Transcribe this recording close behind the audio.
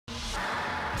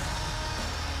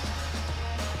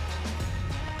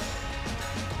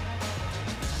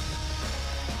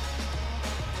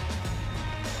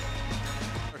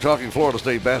talking Florida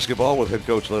State basketball with head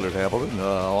coach Leonard Hamilton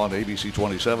on ABC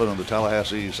 27 in the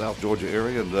Tallahassee, South Georgia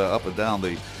area, and up and down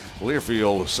the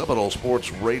Learfield Seminole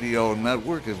Sports Radio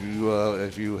Network. If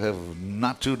you have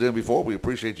not tuned in before, we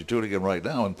appreciate you tuning in right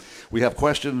now. And we have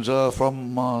questions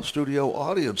from studio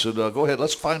audience. And go ahead,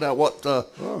 let's find out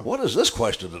what is this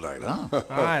question tonight, huh? All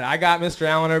right, I got Mr.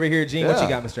 Allen over here. Gene, what you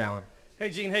got, Mr. Allen? Hey,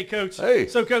 Gene. Hey, Coach. Hey.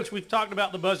 So, Coach, we've talked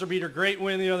about the buzzer beater. Great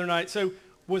win the other night. So,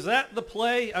 was that the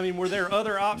play? I mean, were there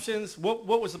other options? What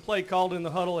was the play called in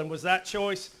the huddle, and was that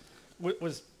choice?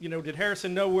 Did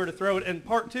Harrison know where to throw it? And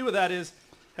part two of that is,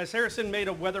 has Harrison made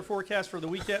a weather forecast for the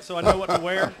week yet so I know what to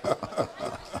wear?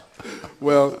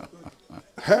 Well,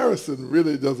 Harrison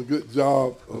really does a good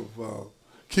job of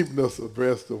keeping us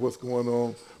abreast of what's going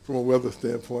on from a weather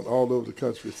standpoint all over the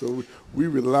country. So we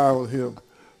rely on him.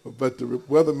 But the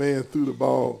weatherman threw the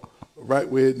ball right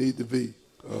where it needed to be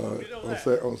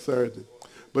on Saturday.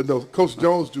 But no, Coach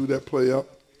Jones drew that play up.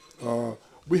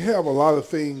 We have a lot of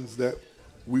things that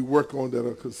we work on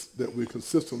that we're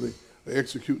consistently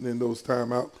executing in those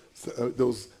timeout,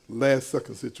 those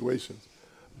last-second situations.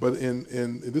 But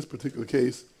in this particular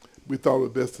case, we thought it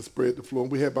was best to spread the floor.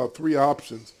 And we had about three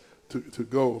options to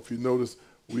go. If you notice,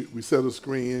 we set a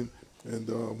screen,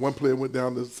 and one player went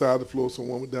down the side of the floor, so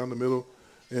one went down the middle,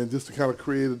 and just to kind of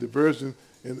create a diversion.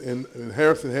 And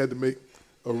Harrison had to make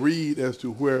a read as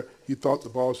to where he thought the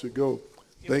ball should go.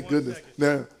 Thank goodness.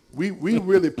 Now, we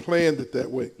really planned it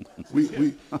that way.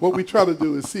 What we try to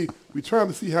do is we're trying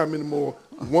to see how many more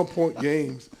one-point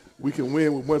games we can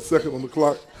win with 1 second on the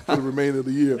clock for the remainder of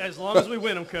the year. As long as we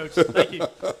win them, Coach. Thank you.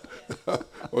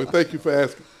 Well, thank you for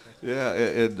asking. Yeah,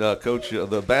 and Coach,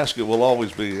 the basket will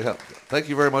always be. Thank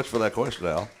you very much for that question,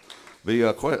 Al.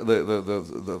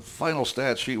 The final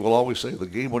stat sheet will always say the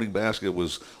game-winning basket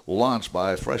was launched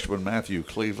by freshman Matthew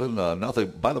Cleveland.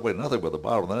 Nothing but the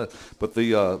bottom of that. But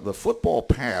the football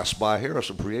pass by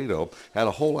Harrison Prieto had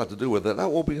a whole lot to do with it. That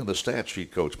won't be in the stat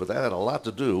sheet, Coach, but that had a lot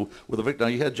to do with the victory.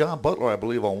 Now, you had John Butler, I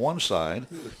believe, on one side,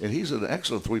 and he's an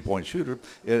excellent three-point shooter.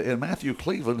 And Matthew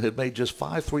Cleveland had made just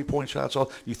 5 3-point shots.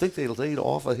 You think they laid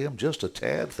off of him just a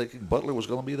tad, thinking Butler was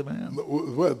going to be the man?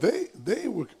 Well, they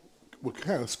were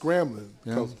kind of scrambling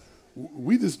because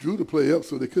we just drew the play up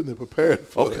so they couldn't have prepared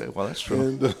for it. Okay, well, that's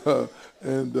true.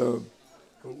 And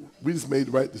we just made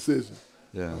the right decision.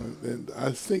 Yeah. And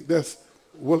I think that's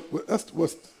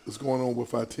what's going on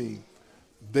with our team.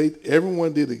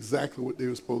 Everyone did exactly what they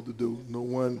were supposed to do. No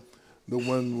one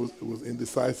was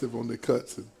indecisive on their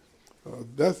cuts. And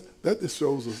that just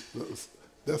shows us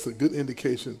that's a good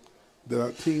indication that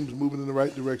our team's moving in the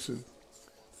right direction.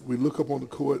 We look up on the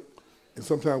court, and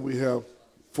sometimes we have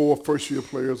 4 first-year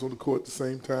players on the court at the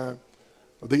same time.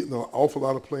 They get an awful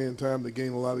lot of playing time. They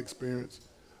gain a lot of experience.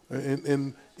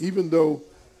 And even though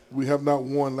we have not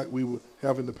won like we would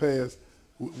have in the past,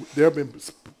 there have been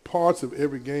parts of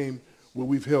every game where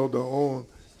we've held our own.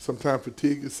 Sometimes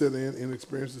fatigue is set in,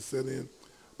 inexperience is set in.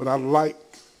 But I like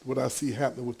what I see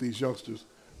happening with these youngsters.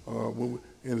 And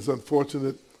it's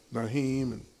unfortunate,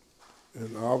 Naheem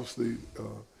and obviously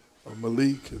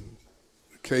Malik and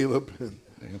Caleb and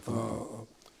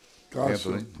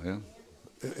Anthony, yeah.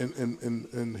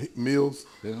 and Mills,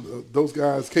 yeah. Those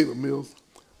guys, Caleb Mills.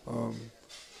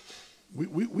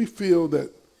 We feel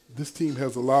that this team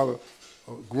has a lot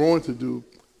of growing to do,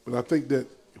 but I think that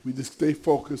if we just stay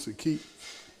focused and keep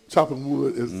chopping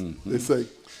wood, as they say,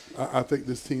 I think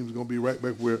this team's going to be right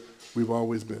back where we've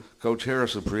always been. Coach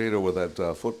Harrison Prieto with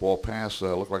that football pass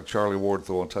looked like Charlie Ward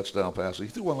throwing a touchdown pass. He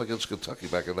threw one against Kentucky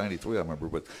back in '93, I remember,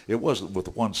 but it wasn't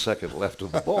with 1 second left in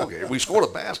the ball game. We scored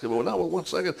a basket, but not with 1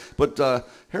 second. But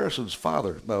Harrison's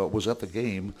father was at the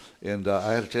game, and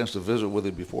I had a chance to visit with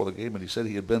him before the game, and he said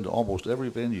he had been to almost every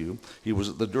venue. He was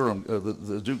at the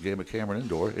the Duke game at Cameron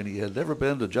Indoor, and he had never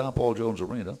been to John Paul Jones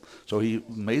Arena. So he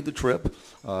made the trip,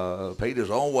 paid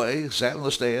his own way, sat in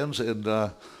the stands,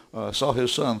 and saw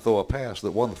his son throw a pass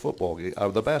that won the football game,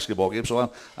 the basketball game.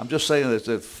 So I'm just saying that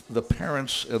the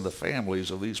parents and the families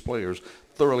of these players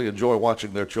thoroughly enjoy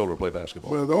watching their children play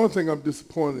basketball. Well, the only thing I'm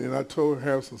disappointed in, I told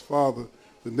Harrison's father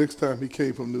the next time he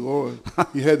came from New Orleans,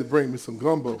 he had to bring me some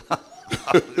gumbo.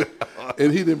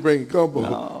 And he didn't bring gumbo.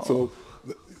 No. So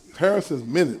Harrison's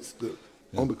minutes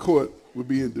on the court would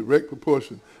be in direct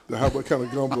proportion to what kind of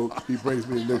gumbo he brings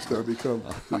me the next time he comes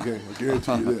to the game. I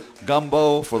guarantee you that.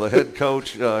 Gumbo for the head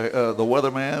coach, the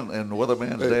weatherman, and the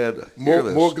weatherman's dad.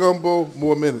 More gumbo,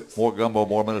 more minutes. More gumbo,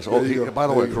 more minutes. By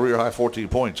the way, career high 14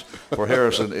 points for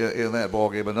Harrison in that ball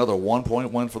game. Another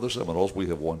 1-point win for the Seminoles. We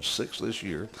have won 6 this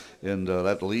year, and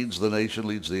that leads the nation,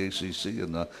 leads the ACC.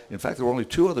 And in fact, there were only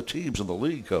 2 other teams in the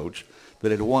league, Coach,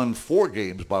 that had won 4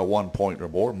 games by 1 point or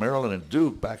more, Maryland and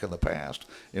Duke back in the past,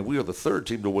 and we are the 3rd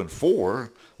team to win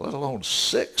 4, let alone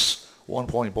 6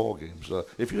 one-point ball games.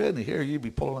 If you had any hair, you'd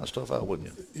be pulling that stuff out,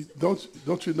 wouldn't you?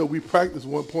 Don't you know we practice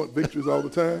one-point victories all the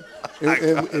time,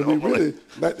 and we really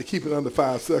like to keep it under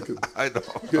 5 seconds. I know.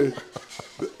 Okay,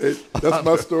 that's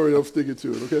my story. I'm sticking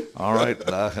to it. Okay. All right,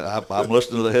 I'm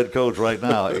listening to the head coach right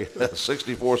now.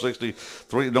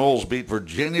 64-63, Noles beat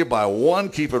Virginia by 1.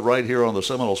 Keep it right here on the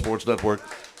Seminole Sports Network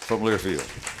from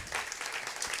Learfield.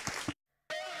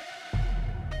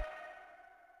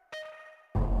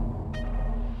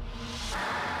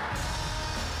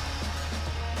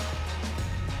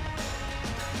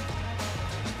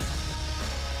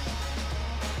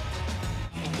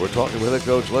 We're talking with head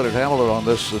coach Leonard Hamilton on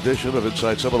this edition of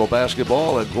Inside Seminole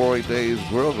Basketball at Glory Days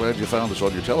Grill. Glad you found us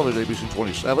on your television, ABC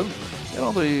 27, and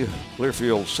on the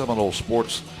Learfield Seminole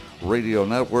Sports Radio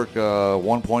Network.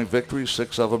 1-point victories,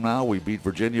 6 of them now. We beat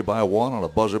Virginia by 1 on a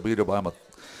buzzer beater by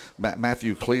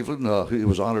Matthew Cleveland. He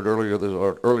was honored earlier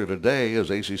today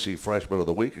as ACC Freshman of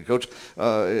the Week. And Coach,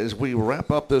 as we wrap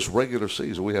up this regular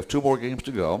season, we have 2 more games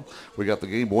to go. We got the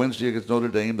game Wednesday against Notre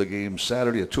Dame, the game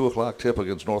Saturday at 2 o'clock tip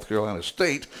against North Carolina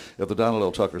State at the Donald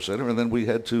L. Tucker Center, and then we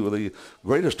head to the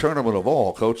greatest tournament of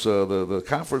all, Coach, the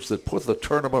conference that put the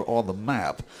tournament on the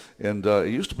map. And it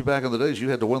used to be back in the days you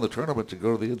had to win the tournament to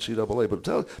go to the NCAA. But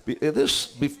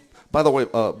by the way,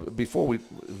 before we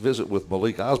visit with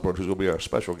Malik Osborne, who's going to be our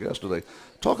special guest today,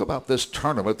 talk about this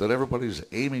tournament that everybody's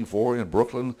aiming for in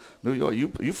Brooklyn, New York.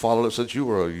 You followed it since you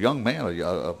were a young man,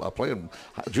 playing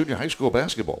junior high school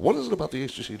basketball. What is it about the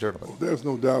ACC tournament? Well, there's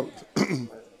no doubt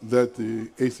that the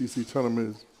ACC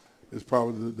tournament is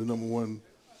probably the number 1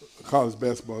 college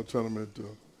basketball tournament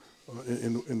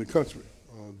in the country.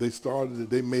 They started it.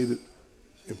 They made it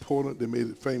important. They made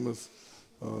it famous.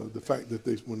 The fact that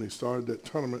when they started that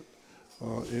tournament,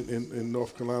 in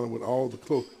North Carolina, with all the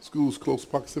schools close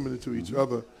proximity to each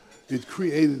other, it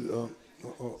created a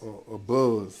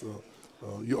buzz.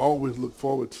 You always look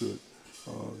forward to it.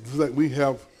 Just like we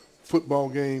have football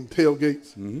game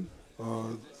tailgates,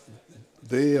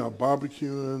 they are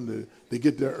barbecuing. They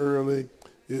get there early.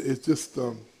 It's just,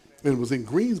 and it was in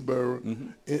Greensboro,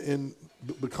 and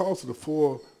because of the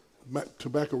 4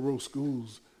 Tobacco Row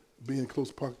schools being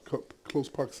close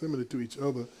proximity to each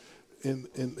other, and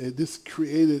this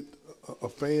created a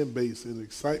fan base and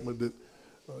excitement that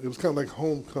it was kind of like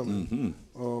homecoming,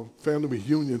 family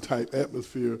reunion type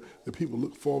atmosphere that people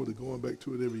look forward to going back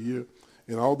to it every year.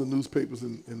 And all the newspapers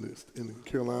in the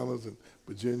Carolinas and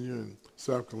Virginia and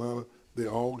South Carolina, they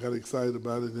all got excited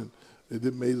about it, and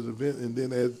it made an event. And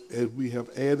then as we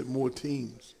have added more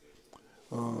teams,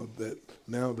 that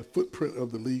now the footprint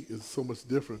of the league is so much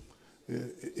different.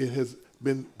 It has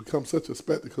become such a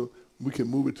spectacle. We can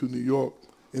move it to New York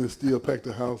and still pack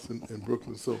the house in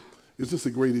Brooklyn. So it's just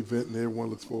a great event, and everyone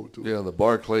looks forward to it. Yeah, the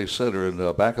Barclays Center.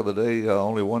 And back in the day,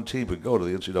 only 1 team could go to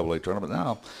the NCAA tournament.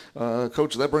 Now,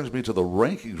 Coach, that brings me to the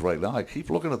rankings right now. I keep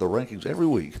looking at the rankings every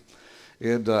week.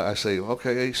 And I say,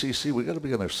 okay, ACC, we got to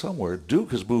be in there somewhere.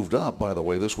 Duke has moved up, by the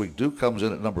way, this week. Duke comes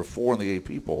in at number 4 in the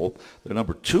AP poll. They're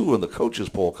number 2 in the coaches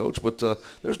poll, Coach. But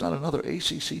there's not another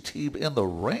ACC team in the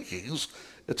rankings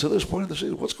to this point of the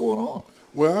season. What's going on?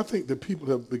 Well, I think that people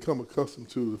have become accustomed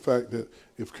to the fact that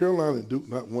if Carolina and Duke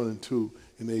not 1 and 2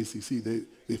 in the ACC,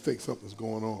 they think something's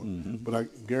going on. But I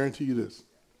guarantee you this: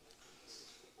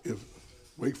 if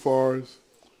Wake Forest,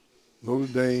 Notre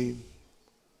Dame,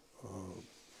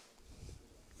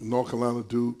 North Carolina,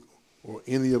 Duke, or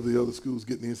any of the other schools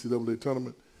get in the NCAA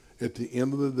tournament, at the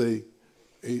end of the day,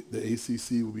 the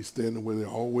ACC will be standing where it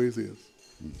always is.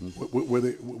 Where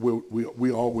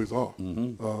we always are.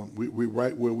 We're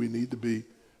right where we need to be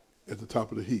at the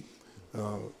top of the heap.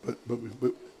 But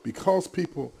because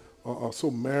people are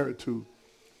so married to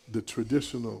the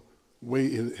traditional way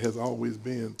it has always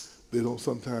been, they don't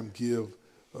sometimes give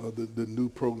the new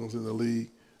programs in the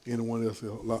league anyone else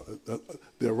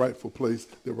their rightful place,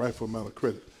 their rightful amount of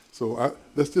credit. So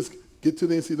let's just get to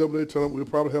the NCAA tournament. We'll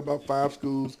probably have about 5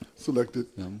 schools selected,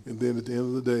 and then at the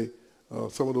end of the day,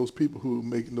 some of those people who are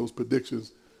making those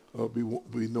predictions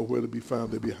be nowhere to be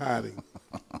found. They'll be hiding,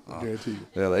 I guarantee you.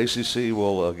 Yeah, the ACC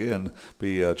will, again,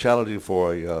 be challenging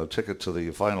for a ticket to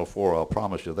the Final Four. I'll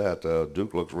promise you that.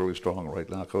 Duke looks really strong right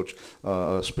now, Coach.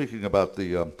 Speaking about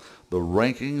the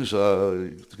rankings,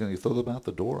 can you throw them out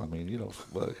the door? I mean,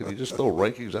 can you just throw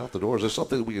rankings out the door? Is there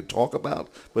something we can talk about,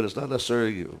 but it's not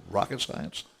necessarily rocket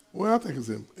science? Well, I think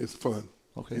it's fun.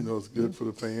 Okay. It's good for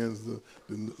the fans, the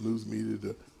news media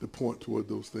to point toward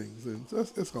those things. And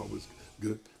that's always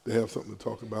good to have something to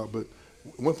talk about. But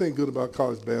one thing good about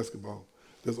college basketball,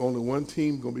 there's only one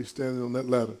team going to be standing on that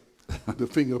ladder the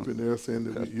finger up in there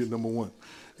saying that you're number one.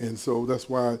 And so that's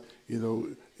why,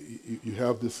 you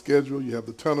have this schedule, you have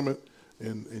the tournament,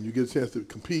 and you get a chance to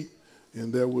compete,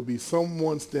 and there will be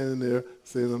someone standing there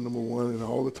saying I'm number one, and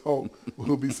all the talk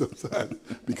will be subsided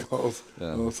because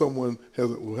someone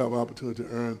will have an opportunity to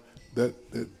earn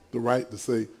the right to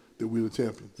say that we're the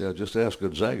champions. Yeah, just ask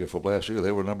Gonzaga from last year.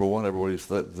 They were number one. Everybody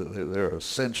thought they're a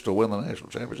cinch to win the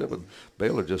national championship, and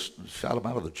Baylor just shot them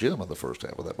out of the gym in the first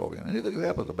half of that ball game. Anything can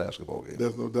happen in a basketball game.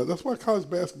 There's no doubt. That's why college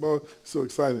basketball is so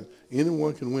exciting.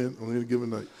 Anyone can win on any given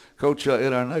night. Coach,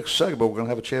 in our next segment, we're going to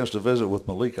have a chance to visit with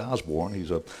Malik Osborne.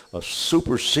 He's a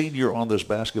super senior on this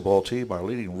basketball team, our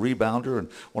leading rebounder and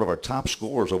one of our top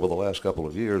scorers over the last couple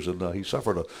of years. And he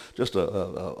suffered an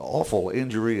awful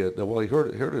injury. He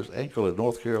hurt his ankle at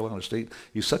North Carolina State.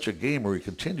 He's such a gamer. He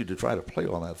continued to try to play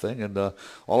on that thing. And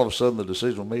all of a sudden, the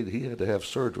decision was made. He had to have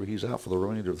surgery. He's out for the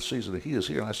remainder of the season. And he is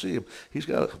here. And I see him. He's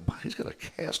got a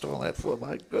cast on that foot.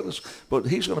 My goodness. But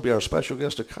he's going to be our special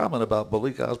guest to comment about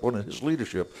Malik Osborne and his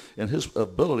leadership and his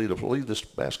ability to lead this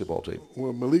basketball team.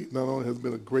 Well, Malik not only has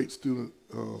been a great student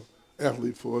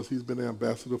athlete for us, he's been the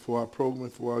ambassador for our program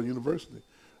and for our university.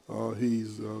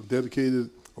 He's dedicated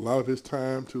a lot of his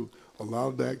time to a lot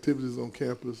of the activities on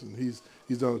campus, and he's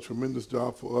done a tremendous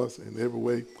job for us in every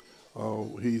way.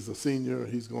 He's a senior.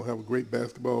 He's going to have a great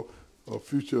basketball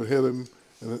future ahead of him,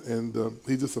 and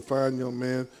he's just a fine young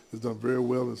man. He's done very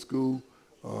well in school,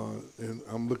 and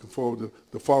I'm looking forward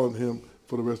to following him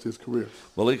for the rest of his career.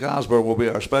 Malik Osborne will be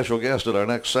our special guest in our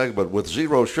next segment. With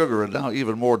zero sugar and now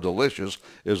even more delicious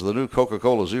is the new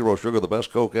Coca-Cola Zero Sugar, the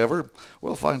best Coke ever?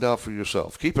 Well, find out for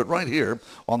yourself. Keep it right here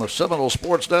on the Seminole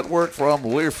Sports Network from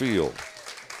Learfield.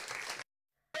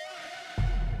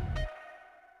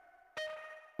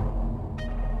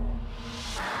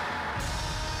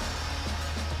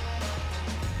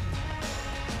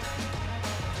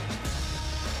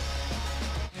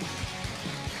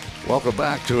 Welcome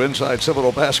back to Inside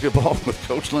Seminole-Basketball with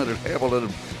Coach Leonard Hamilton.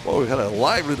 Well, we've had a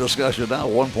lively discussion now.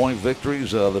 1-point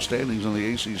victories, the standings in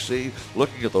the ACC.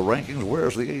 Looking at the rankings,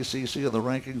 where's the ACC in the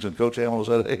rankings? And Coach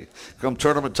Hamilton said, hey, come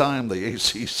tournament time, the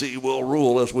ACC will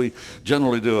rule as we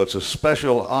generally do. It's a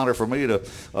special honor for me to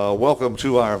welcome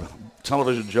to our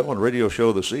television show and radio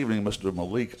show this evening, Mr.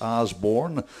 Malik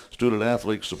Osborne, student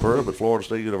athlete superb at Florida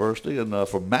State University, and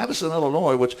from Madison,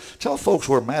 Illinois, which, tell folks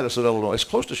where Madison, Illinois, it's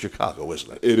close to Chicago,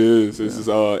 isn't it? It is. This is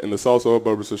in the south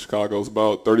suburbs of Chicago. It's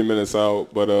about 30 minutes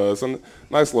out, but it's a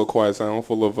nice little quiet town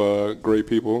full of great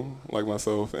people like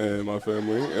myself and my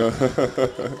family.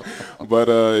 But,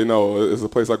 it's the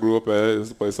place I grew up at. It's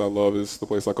the place I love. It's the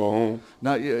place I call home.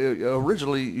 Now,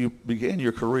 originally you began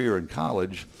your career in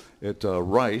college at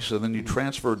Rice, and then you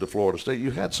transferred to Florida State. You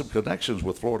had some connections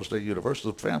with Florida State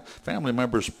University. Family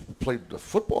members played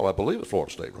football, I believe, at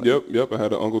Florida State, right? Yep. I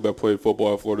had an uncle that played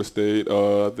football at Florida State.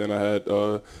 Then I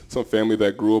had some family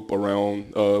that grew up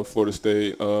around Florida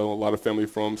State, a lot of family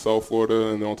from South Florida.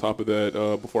 And then on top of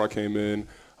that, before I came in,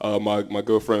 my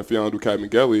good friend Fiondu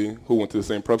Captain-Gelly, who went to the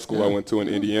same prep school I went to in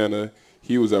Indiana,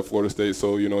 he was at Florida State.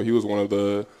 So, he was one of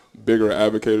the bigger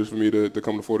advocators for me to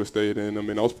come to Florida State. And,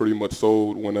 I was pretty much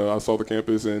sold when I saw the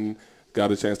campus and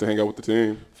got a chance to hang out with the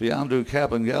team. Fiondu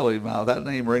Captain-Gelly, now that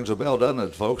name rings a bell, doesn't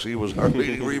it, folks? He was our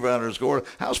leading rebounder and scorer.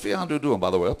 How's Fiondu doing,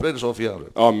 by the way? Update us on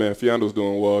Fiondu. Oh, man, Fiondu's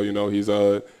doing well. He's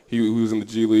he was in the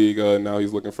G League. Now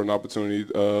he's looking for an opportunity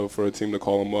for a team to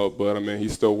call him up. But,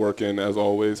 he's still working, as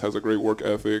always, has a great work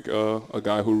ethic, a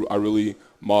guy who I really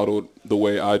modeled the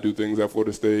way I do things at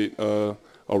Florida State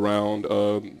around,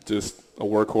 just a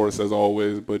workhorse as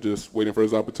always, but just waiting for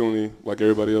his opportunity like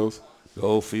everybody else.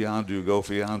 Go Fiondu, go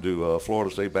Fiondu. Florida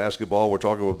State basketball. We're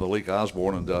talking with Malik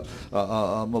Osborne.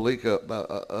 And Malik,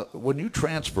 when you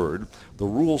transferred, the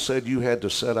rule said you had to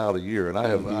set out a year. And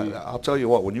I'll tell you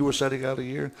what, when you were setting out a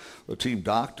year, the team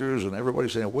doctors and everybody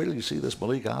saying, wait till you see this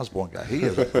Malik Osborne guy. He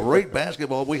is a great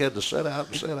basketball. We had to set out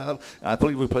and set out. I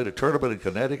believe we played a tournament in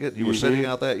Connecticut. You were setting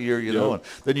out that year, you know, and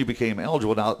then you became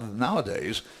eligible.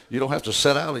 Nowadays, you don't have to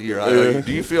set out a year.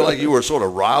 Do you feel like you were sort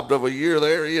of robbed of a year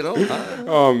there, you know?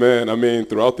 Oh, man.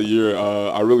 Throughout the year,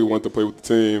 I really wanted to play with the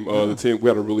team. We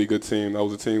had a really good team. That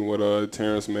was a team with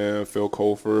Terrence Mann, Phil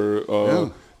Colford,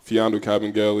 Fiondu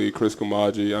Captain-Gelly, Chris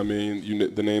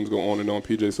Kamaji. The names go on and on,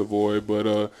 PJ Savoy. But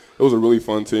it was a really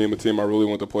fun team, a team I really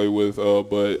wanted to play with.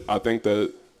 But I think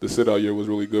that the sit-out year was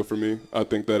really good for me. I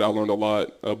think that I learned a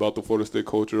lot about the Florida State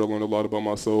culture. I learned a lot about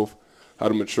myself, how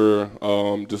to mature,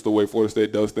 just the way Florida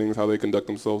State does things, how they conduct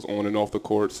themselves on and off the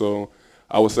court. So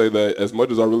I would say that as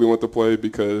much as I really want to play,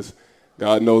 because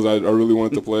God knows I really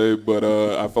wanted to play, but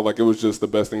I felt like it was just the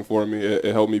best thing for me. It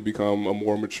helped me become a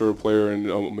more mature player and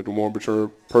a more mature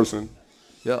person.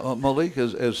 Yeah, Malik,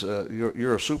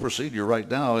 you're a super senior right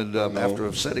now, and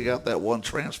after setting out that one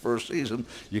transfer season,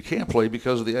 you can't play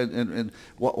because of the and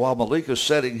while Malik is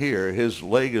sitting here, his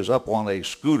leg is up on a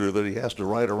scooter that he has to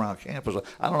ride around campus.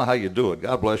 I don't know how you do it.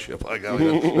 God bless you. But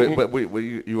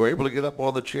you were able to get up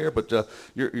on the chair, but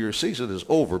your season is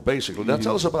over basically. Now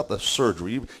tell us about the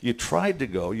surgery. You tried to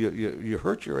go. You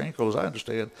hurt your ankle, as I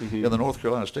understand, in the North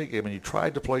Carolina State game, and you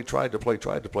tried to play,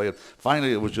 and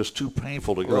finally it was just too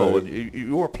painful to go. Right.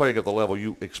 And you were playing at the level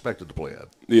you expected to play at.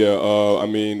 Yeah, I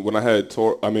mean, when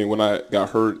I got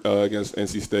hurt against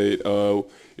NC State, I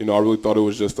really thought it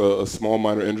was just a small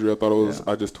minor injury. I thought it was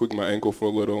I just tweaked my ankle for a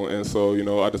little, and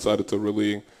so I decided to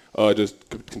really just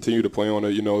continue to play on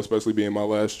it. Especially being my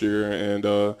last year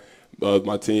and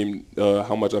my team,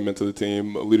 how much I meant to the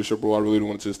team, leadership role. I really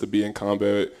wanted just to be in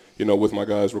combat, with my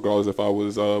guys, regardless if I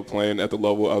was playing at the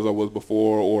level as I was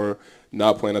before or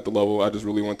not playing at the level. I just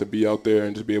really wanted to be out there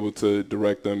and just be able to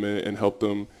direct them and help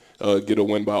them get a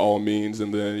win by all means.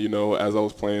 And then, as I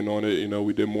was playing on it,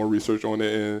 we did more research on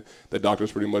it, and the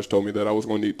doctors pretty much told me that I was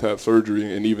going to need to have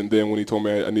surgery. And even then, when he told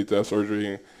me I need to have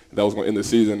surgery and that was going to end the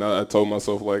season, I told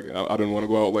myself, I didn't want to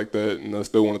go out like that, and I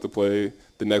still wanted to play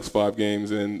the next 5 games.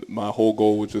 And my whole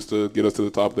goal was just to get us to the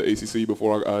top of the ACC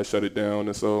before I shut it down.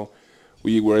 And so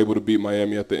we were able to beat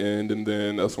Miami at the end, and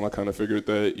then that's when I kind of figured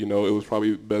that, it was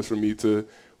probably best for me to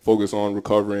focus on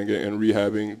recovering and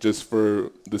rehabbing just for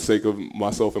the sake of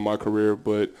myself and my career,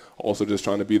 but also just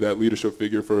trying to be that leadership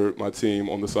figure for my team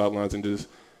on the sidelines and just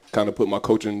kind of put my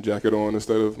coaching jacket on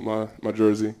instead of my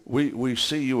jersey. We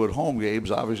see you at home games,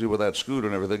 obviously with that scooter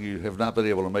and everything. You have not been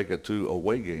able to make it to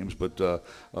away games, but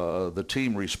the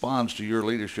team responds to your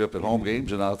leadership at home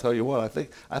games. And I'll tell you what, I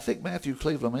think Matthew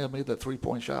Cleveland may have made that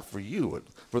 3-point shot for you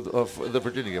for the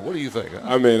Virginia game. What do you think? Huh?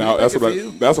 I mean,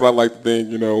 that's what I like to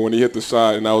think. When he hit the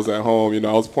shot and I was at home,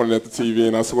 I was pointing at the TV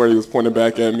and I swear he was pointing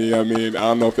back at me. I mean, I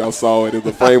don't know if y'all saw it.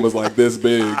 The frame was like this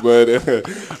big, but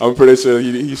I'm pretty sure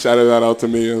he shouted that out to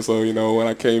me. And so, when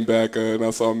I came back and I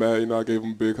saw Matt, I gave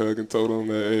him a big hug and told him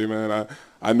that, hey, man,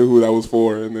 I knew who that was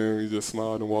for, and then he just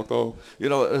smiled and walked off.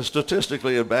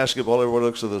 Statistically in basketball, everyone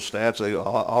looks at the stats.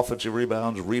 Offensive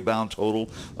rebounds, rebound total,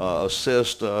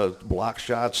 assist, block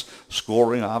shots,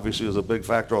 scoring obviously is a big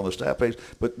factor on the stat page.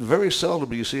 But very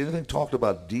seldom do you see anything talked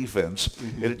about defense.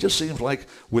 Mm-hmm. And it just seems like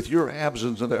with your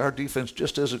absence, and our defense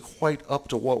just isn't quite up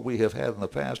to what we have had in the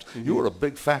past. Mm-hmm. You were a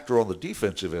big factor on the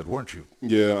defensive end, weren't you?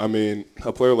 Yeah, I mean,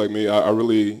 a player like me, I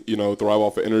really, thrive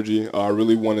off of energy. I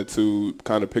really wanted to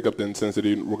kind of pick up the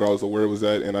intensity regardless of where it was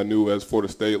at, and I knew as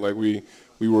Florida State, we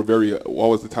were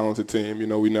always a talented team.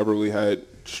 We never really had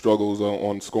struggles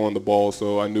on scoring the ball,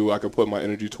 so I knew I could put my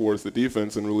energy towards the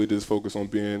defense and really just focus on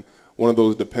being one of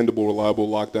those dependable, reliable,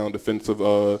 lockdown defensive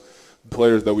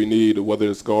players that we need, whether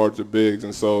it's guards or bigs.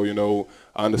 And so,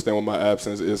 I understand with my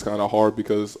absence is kind of hard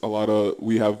because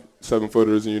we have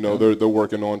 7-footers, and they're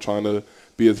working on trying to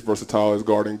be as versatile as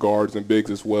guarding guards and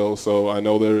bigs as well. So I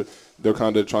know they're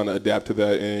kind of trying to adapt to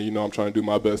that, and I'm trying to do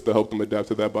my best to help them adapt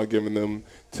to that by giving them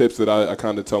tips that I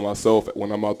kind of tell myself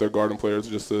when I'm out there guarding players,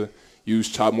 just to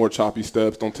use more choppy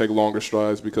steps, don't take longer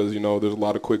strides, because there's a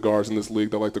lot of quick guards in this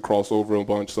league that like to cross over a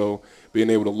bunch. So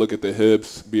being able to look at the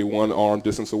hips, be one arm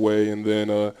distance away, and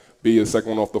then be a second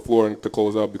one off the floor and to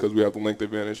close out because we have the length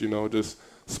advantage. Just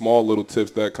small little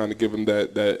tips that kind of give them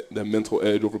that mental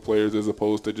edge over players, as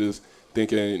opposed to just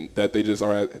thinking that they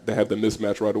have the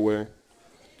mismatch right away.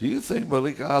 Do you think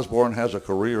Malik Osborne has a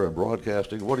career in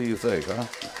broadcasting? What do you think, huh?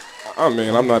 I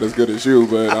mean, I'm not as good as you,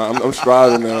 but I'm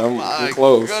striving and I'm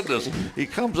close. My goodness. He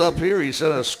comes up here, he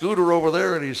sent a scooter over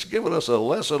there, and he's giving us a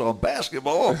lesson on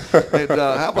basketball. And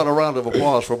how about a round of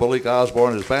applause for Malik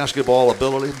Osborne, his basketball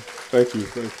ability? Thank you.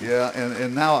 Yeah,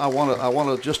 and now I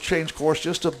want to just change course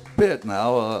just a bit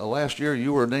now. Last year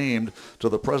you were named to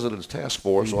the President's Task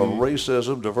Force on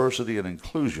Racism, Diversity, and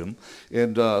Inclusion,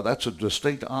 and that's a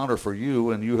distinct honor for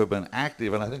you, and you have been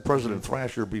active, and I think President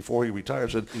Thrasher, before he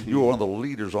retired, said you were one of the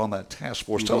leaders on that task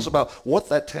force. Tell us about what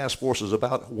that task force is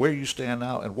about, where you stand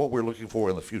now, and what we're looking for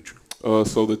in the future.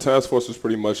 So the task force is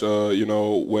pretty much,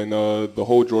 when the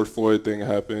whole George Floyd thing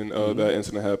happened, that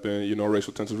incident happened,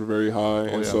 racial tensions were very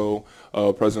high. So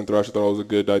President Thrasher thought it was a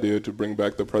good idea to bring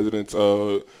back the president's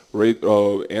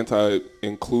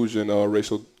anti-inclusion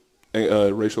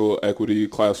racial equity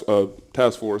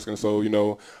task force. And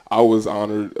so, I was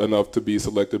honored enough to be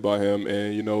selected by him.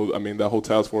 And, that whole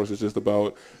task force is just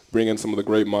about bringing some of the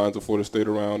great minds of Florida State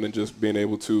around and just being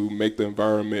able to make the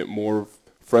environment more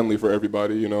friendly for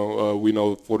everybody. You know, we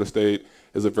know Florida State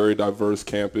is a very diverse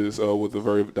campus with a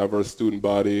very diverse student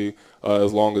body,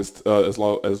 as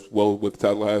well with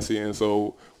Tallahassee, and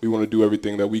so we want to do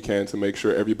everything that we can to make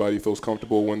sure everybody feels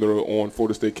comfortable when they're on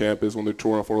Florida State campus, when they're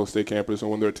touring on Florida State campus, and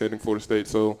when they're attending Florida State.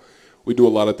 So we do a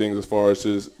lot of things as far as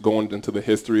just going into the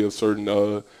history of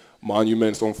certain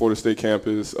monuments on Florida State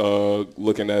campus,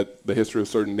 looking at the history of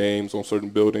certain names on certain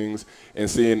buildings, and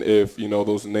seeing if, you know,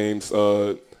 those names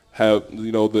have,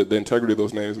 you know, the integrity of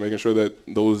those names, making sure that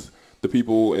the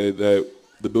people that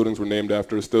the buildings were named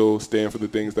after still stand for the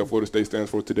things that Florida State stands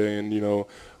for today. And, you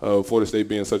know, Florida State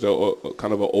being such a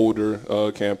kind of an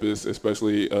older campus,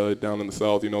 especially down in the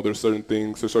South, you know, there's certain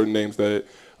names that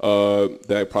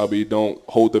probably don't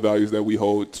hold the values that we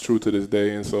hold true to this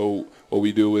day. And so what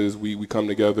we do is we come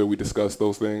together, we discuss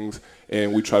those things,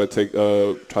 and we try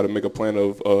to make a plan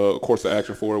of a course of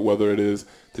action for it, whether it is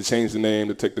to change the name,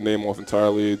 to take the name off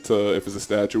entirely, to, if it's a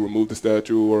statue, remove the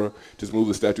statue, or just move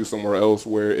the statue somewhere else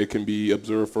where it can be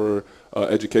observed for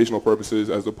educational purposes,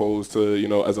 as opposed to, you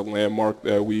know, as a landmark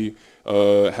that we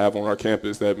have on our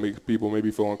campus that makes people maybe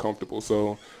feel uncomfortable.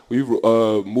 So we've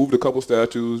moved a couple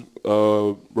statues,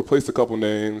 replaced a couple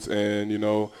names, and, you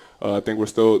know, I think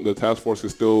the task force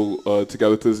is still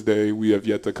together to this day. We have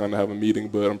yet to kind of have a meeting,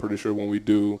 but I'm pretty sure when we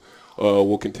do,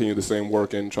 we'll continue the same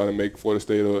work and try to make Florida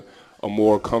State a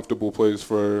more comfortable place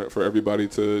for everybody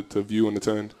to view and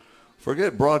attend.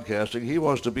 Forget broadcasting. He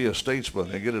wants to be a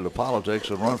statesman and get into politics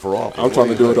and run for office. I'm trying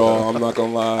to do it all. I'm not going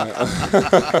to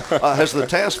lie. Has the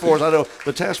task force, I know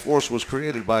the task force was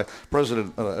created by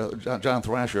President John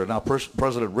Thrasher. Now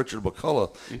President Richard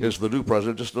McCullough is the new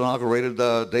president, just inaugurated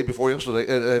day before yesterday.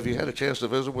 Have you had a chance to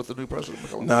visit with the new President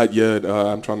McCullough? Not yet.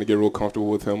 I'm trying to get real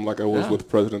comfortable with him like I was with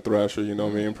President Thrasher. You know,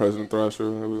 me and President Thrasher,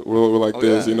 we're like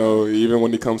this. Yeah. You know, even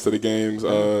when he comes to the games,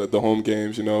 the home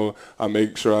games, you know, I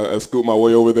make sure I scoot my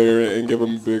way over there and give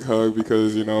him a big hug,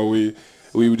 because, you know,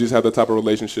 we just have that type of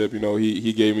relationship. You know,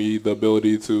 he gave me the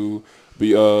ability to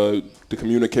be to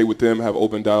communicate with him, have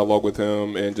open dialogue with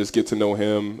him, and just get to know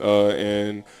him.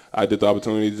 And I did the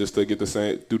opportunity just to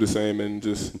do the same, and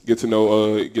just get to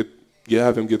know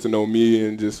have him get to know me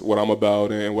and just what I'm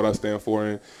about and what I stand for,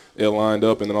 and it lined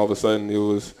up. And then all of a sudden, it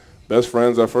was best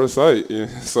friends at first sight. Yeah.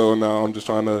 So now I'm just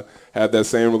trying to have that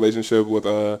same relationship with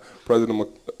President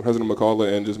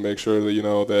McCullough, and just make sure that, you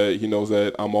know, that he knows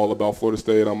that I'm all about Florida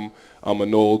State. I'm a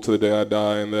Nole to the day I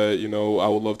die, and that, you know, I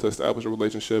would love to establish a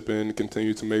relationship and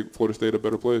continue to make Florida State a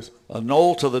better place. A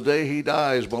Nole to the day he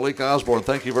dies. Malik Osborne,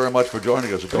 thank you very much for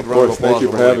joining us. Of course, thank you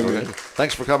for having me.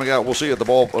 Thanks for coming out. We'll see you at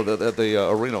the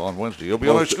arena on Wednesday. You'll be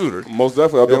on a scooter. Most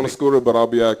definitely, I'll be on a scooter, but I'll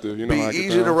be active. You know, be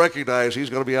easy to recognize. He's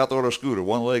going to be out there on a scooter,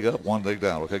 one leg up, one leg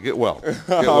down. Okay, get well. Get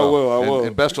well. I will.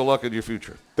 And best of luck in your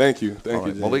future. Thank you. Thank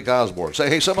you, Jay. Malik Osborne. Say,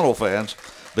 hey, Seminole fans,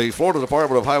 the Florida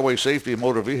Department of Highway Safety and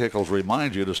Motor Vehicles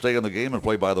remind you to stay in the game and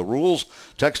play by the rules.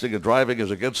 Texting and driving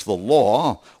is against the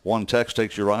law. One text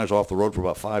takes your eyes off the road for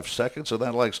about 5 seconds, and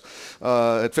that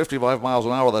at 55 miles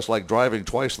an hour, that's like driving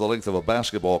twice the length of a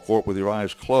basketball court with your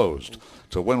eyes closed.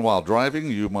 To win while driving,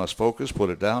 you must focus,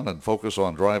 put it down, and focus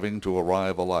on driving to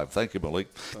arrive alive. Thank you, Malik.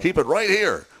 Keep it right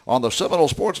here on the Seminole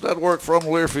Sports Network from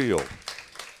Learfield.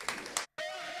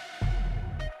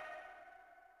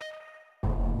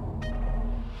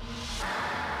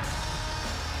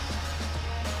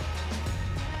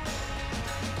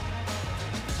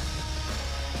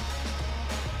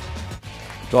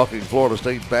 Talking Florida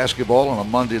State basketball on a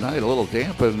Monday night. A little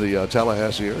damp in the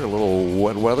Tallahassee area, a little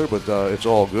wet weather, but it's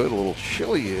all good. A little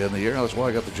chilly in the air. That's why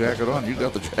I got the jacket on. You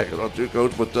got the jacket on too,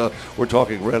 Coach. But we're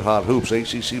talking red-hot hoops,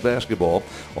 ACC basketball,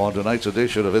 on tonight's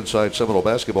edition of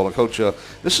Inside-Seminole-Basketball. And, Coach,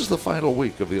 this is the final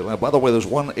week of the – by the way, there's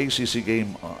one ACC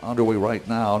game underway right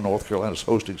now. North Carolina's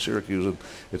hosting Syracuse, and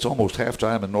it's almost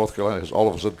halftime, and North Carolina has all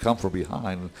of a sudden come from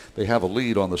behind. They have a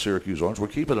lead on the Syracuse Orange. We're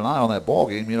keeping an eye on that ball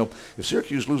game. You know, if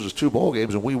Syracuse loses 2 ball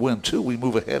games and we win 2, we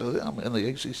move ahead of them in the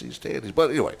ACC standings. But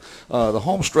anyway, the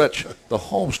home stretch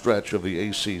of the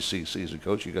ACC season,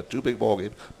 Coach. You got 2 big ball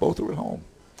games. Both are at home.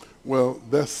 Well,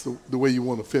 that's the way you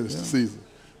want to finish the season.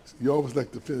 You always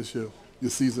like to finish your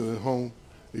season at home,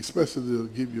 especially to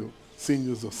give your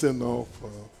seniors a send-off,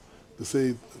 to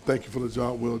say thank you for the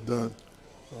job well done.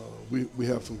 We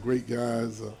have some great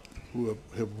guys who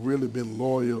have really been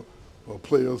loyal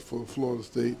players for Florida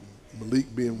State,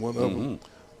 Malik being one of them.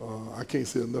 I can't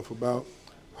say enough about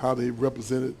how they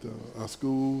represented our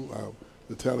school,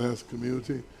 the Tallahassee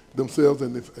community, themselves,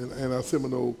 and our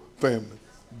Seminole family.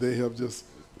 They have just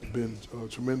been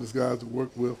tremendous guys to work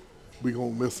with. We're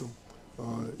going to miss them.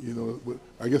 You know,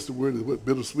 I guess the word is what,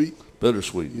 bittersweet?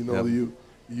 Bittersweet. You know,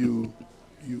 you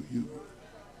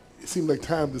it seems like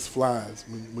time just flies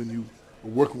when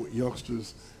working with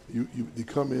youngsters. They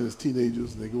come in as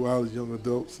teenagers and they go out as young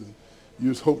adults, and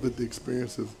you just hope that the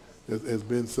experience has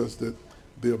been such that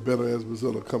they're better as a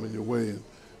result of coming your way. And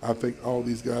I think all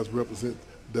these guys represent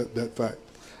that fact.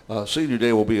 Senior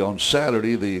Day will be on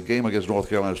Saturday. The game against North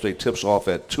Carolina State tips off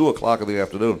at 2 o'clock in the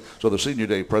afternoon. So the Senior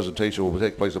Day presentation will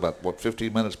take place about,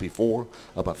 15 minutes before?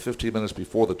 About 15 minutes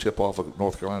before the tip-off of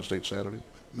North Carolina State Saturday?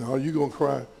 Now, are you going to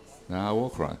cry? No, I will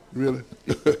cry. Really?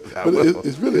 I But will.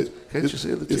 it's really, Can't you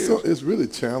see the tears? it's really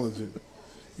challenging,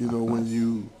 when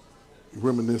you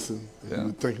reminiscing and Yeah.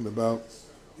 you're thinking about,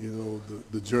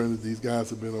 the journey these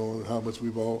guys have been on and how much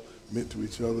we've all meant to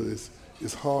each other.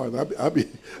 It's hard. I be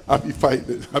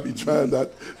fighting it. I be trying not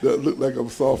to look like I'm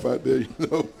soft out there,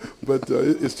 But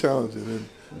it's challenging,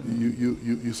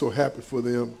 and you're so happy for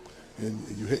them, and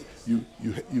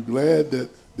you glad that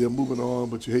they're moving on,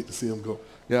 but you hate to see them go.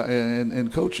 Yeah,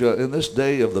 and Coach, in this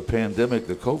day of the pandemic,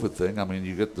 the COVID thing, I mean,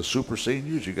 you get the super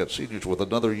seniors, you got seniors with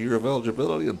another year of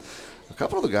eligibility, and a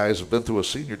couple of the guys have been through a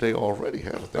senior day already,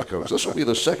 haven't they, Coach? This will be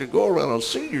the second go-around on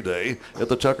senior day at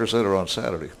the Tucker Center on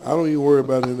Saturday. I don't even worry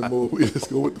about it anymore. We just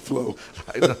go with the flow.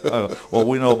 I know. Well,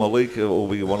 we know Malik will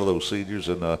be one of those seniors,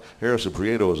 and Harrison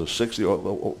Prieto is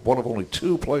one of only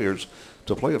 2 players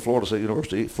to play at Florida State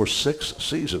University for 6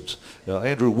 seasons.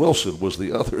 Andrew Wilson was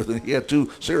the other. He had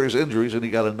 2 serious injuries, and he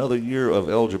got another year of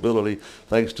eligibility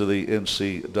thanks to the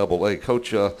NCAA.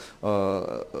 Coach,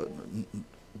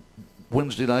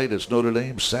 Wednesday night it's Notre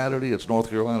Dame. Saturday it's North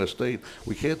Carolina State.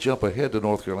 We can't jump ahead to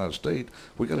North Carolina State.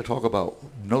 We got to talk about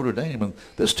Notre Dame, and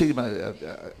this team.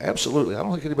 Absolutely, I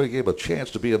don't think anybody gave a chance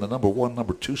to be in the number 1,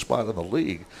 number 2 spot in the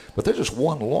league. But they're just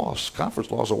one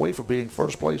conference loss away from being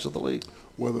first place in the league.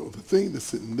 Well, the thing that's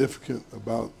significant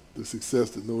about the success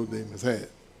that Notre Dame has had,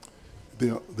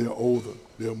 they're older,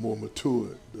 they're more mature.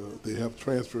 They have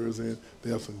transfers in, they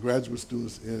have some graduate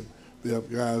students in, they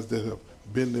have guys that have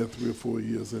been there 3 or 4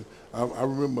 years. And I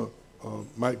remember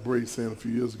Mike Brady saying a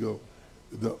few years ago,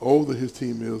 the older his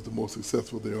team is, the more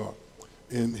successful they are.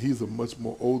 And he's a much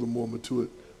more older, more mature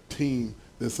team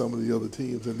than some of the other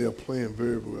teams, and they're playing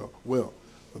very well.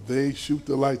 They shoot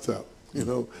the lights out.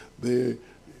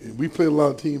 We play a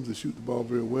lot of teams that shoot the ball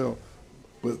very well,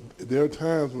 but there are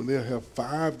times when they'll have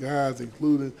 5 guys,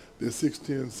 including their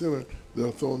 6'10" center, that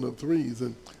are throwing up threes,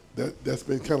 and that's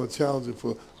been kind of challenging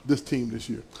for this team this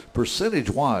year.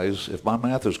 Percentage-wise, If my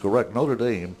math is correct, Notre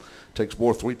Dame takes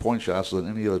more three-point shots than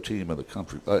any other team in the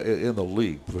country, in the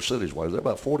league, percentage-wise. They're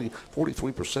about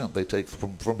 43% they take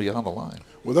from beyond the line.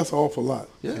 Well, that's an awful lot,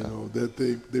 Yeah. that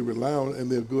they rely on,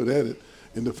 and they're good at it.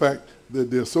 And the fact that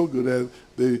they're so good at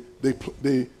it,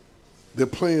 they're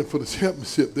playing for the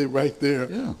championship. They're right there,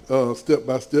 step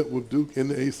by step with Duke in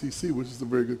the ACC, which is a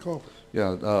very good conference.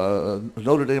 Yeah,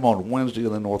 Notre Dame on Wednesday,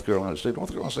 and then North Carolina State. North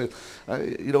Carolina State,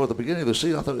 at the beginning of the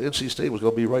season, I thought NC State was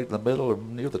going to be right in the middle or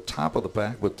near the top of the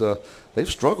pack, but they've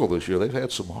struggled this year. They've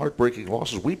had some heartbreaking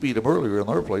losses. We beat them earlier in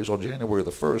their place on January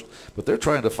the 1st, but they're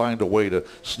trying to find a way to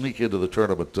sneak into the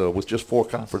tournament with just 4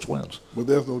 conference wins. Well,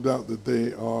 there's no doubt that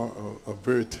they are a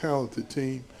very talented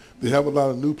team. They have a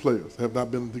lot of new players, have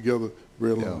not been together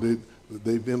very long. Yeah.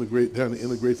 They've trying to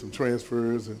integrate some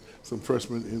transfers and some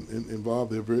freshmen involved.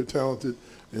 They're very talented,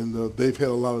 and they've had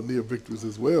a lot of near victories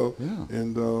as well. Yeah.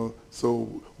 And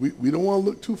so we don't want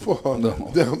to look too far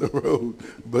down the road,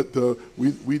 but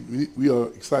we are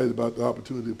excited about the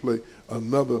opportunity to play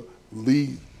another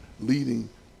leading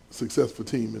successful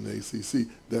team in the ACC,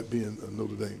 that being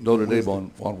Notre Dame. Notre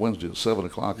Dame on Wednesday at 7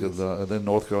 o'clock, yes. And then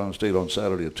North Carolina State on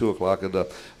Saturday at 2 o'clock. And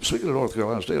speaking of North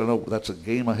Carolina State, I know that's a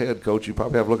game ahead, Coach. You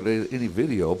probably haven't looked at any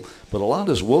video, but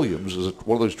Alondes Williams is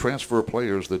one of those transfer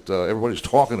players that everybody's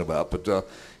talking about, but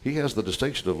he has the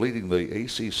distinction of leading the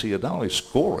ACC in not only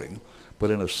scoring,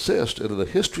 but in assist. And in the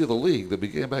history of the league that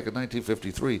began back in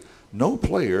 1953, no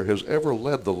player has ever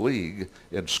led the league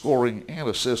in scoring and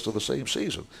assists in the same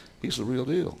season. He's the real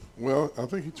deal. Well, I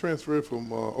think he transferred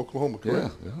from Oklahoma,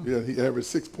 correct? Yeah. Yeah, he averaged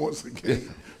 6 points a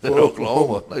game. In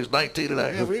Oklahoma. He's 19 and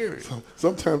a half years.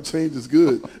 Sometimes change is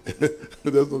good.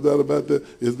 There's no doubt about that.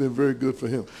 It's been very good for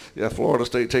him. Yeah, Florida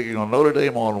State taking on Notre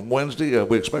Dame on Wednesday.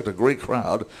 We expect a great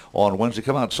crowd on Wednesday.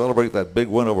 Come out and celebrate that big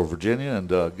win over Virginia and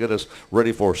get us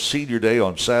ready for Senior Day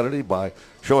on Saturday by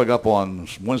showing up on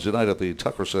Wednesday night at the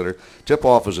Tucker Center.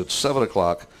 Tip-off is at 7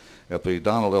 o'clock. At the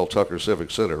Donald L. Tucker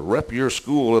Civic Center. Rep your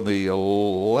school in the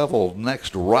Level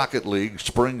Next Rocket League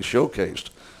Spring Showcase.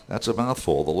 That's a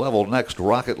mouthful. The Level Next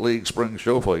Rocket League Spring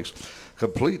Showcase.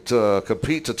 Compete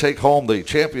to take home the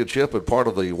championship and part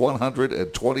of the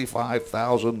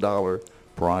 $125,000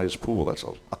 prize pool. That's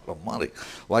a lot of money.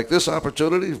 Like this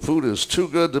opportunity, food is too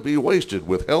good to be wasted.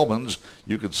 With Hellman's,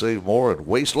 you can save more and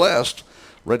waste less.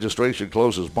 Registration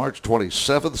closes March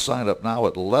 27th. Sign up now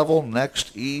at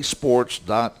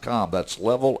levelnextesports.com. That's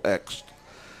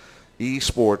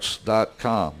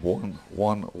levelnextesports.com.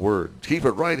 One word. Keep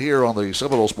it right here on the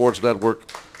Seminole Sports Network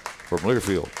from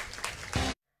Learfield.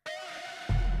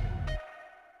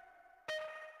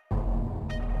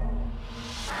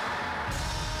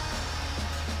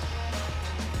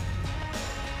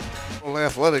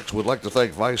 Athletics would like to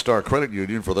thank ViStar Credit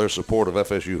Union for their support of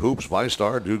FSU Hoops.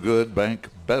 ViStar, do good, bank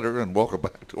better, and welcome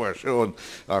back to our show. And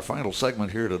our final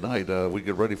segment here tonight, we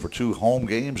get ready for 2 home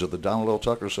games at the Donald L.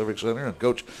 Tucker Civic Center. And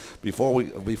Coach, before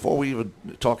we even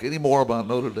talk any more about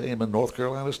Notre Dame and North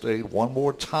Carolina State, one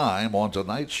more time on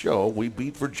tonight's show, we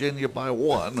beat Virginia by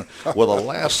 1 with a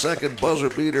last-second buzzer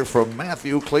beater from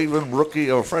Matthew Cleveland,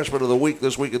 rookie or freshman of the week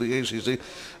this week in the ACC.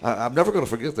 I'm never going to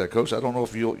forget that, Coach. I don't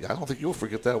think you'll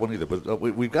forget that one either. But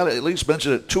we've got to at least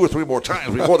mention it 2 or 3 more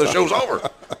times before the show's over.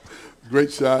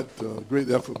 Great shot, great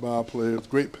effort by our players,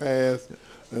 great pass,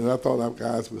 and I thought our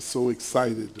guys were so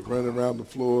excited to run around the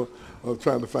floor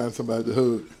trying to find somebody to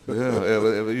hug.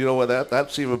 Yeah, you know what?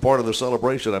 That's even part of the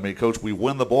celebration. I mean, Coach, we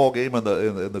win the ball game and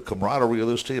the camaraderie of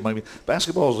this team. I mean,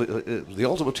 basketball is the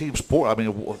ultimate team sport. I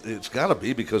mean, it's got to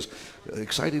be, because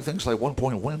exciting things like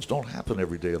 1-point wins don't happen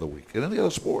every day of the week in any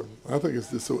other sport. I think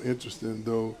it's just so interesting,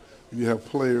 though. You have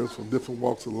players from different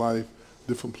walks of life,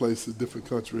 different places, different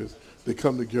countries. They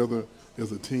come together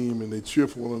as a team and they cheer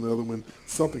for one another. When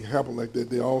something happens like that,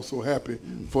 they're all so happy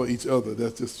for each other.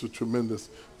 That's just a tremendous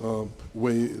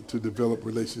way to develop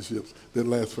relationships that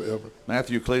last forever.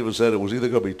 Matthew Cleveland said it was either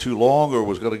going to be too long or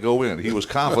was going to go in. He was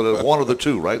confident one of the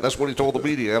two, right? That's what he told the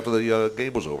media after the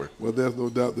game was over. Well, there's no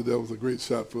doubt that was a great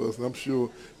shot for us, and I'm sure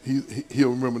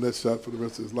he'll remember that shot for the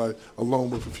rest of his life,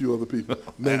 along with a few other people,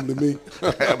 namely me.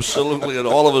 Absolutely, and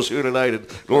all of us here tonight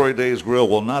at Glory Days Grill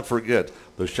will not forget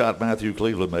the shot Matthew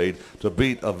Cleveland made to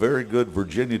beat a very good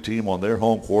Virginia team on their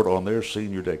home court on their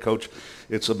senior day. Coach,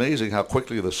 it's amazing how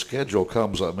quickly the schedule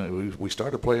comes. I mean, we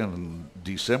started playing in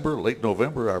December, late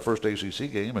November, our first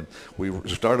ACC game, and we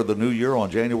started the new year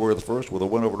on January the 1st with a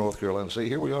win over North Carolina State.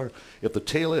 Here we are at the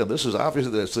tail end. This is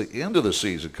obviously that's the end of the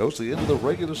season, Coach, the end of the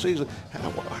regular season.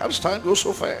 How does time go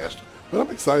so fast? Well, I'm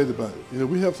excited about it. You know,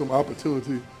 we have some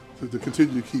opportunity to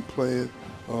continue to keep playing.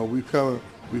 We've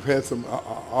had some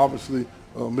obviously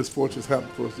misfortunes happen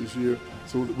for us this year,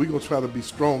 so we're going to try to be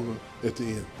stronger at the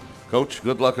end. Coach,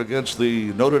 good luck against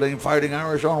the Notre Dame Fighting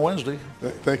Irish on Wednesday.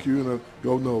 Thank you, and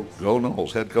go Noles. Go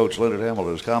Noles. Head coach Leonard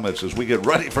Hamilton's comments as we get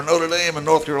ready for Notre Dame and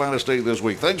North Carolina State this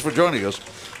week. Thanks for joining us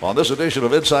on this edition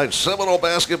of Inside Seminole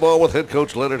Basketball with head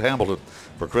coach Leonard Hamilton.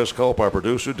 For Chris Culp, our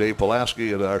producer, Dave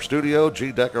Pulaski in our studio,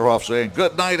 G. Deckerhoff saying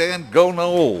good night and go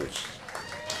Noles.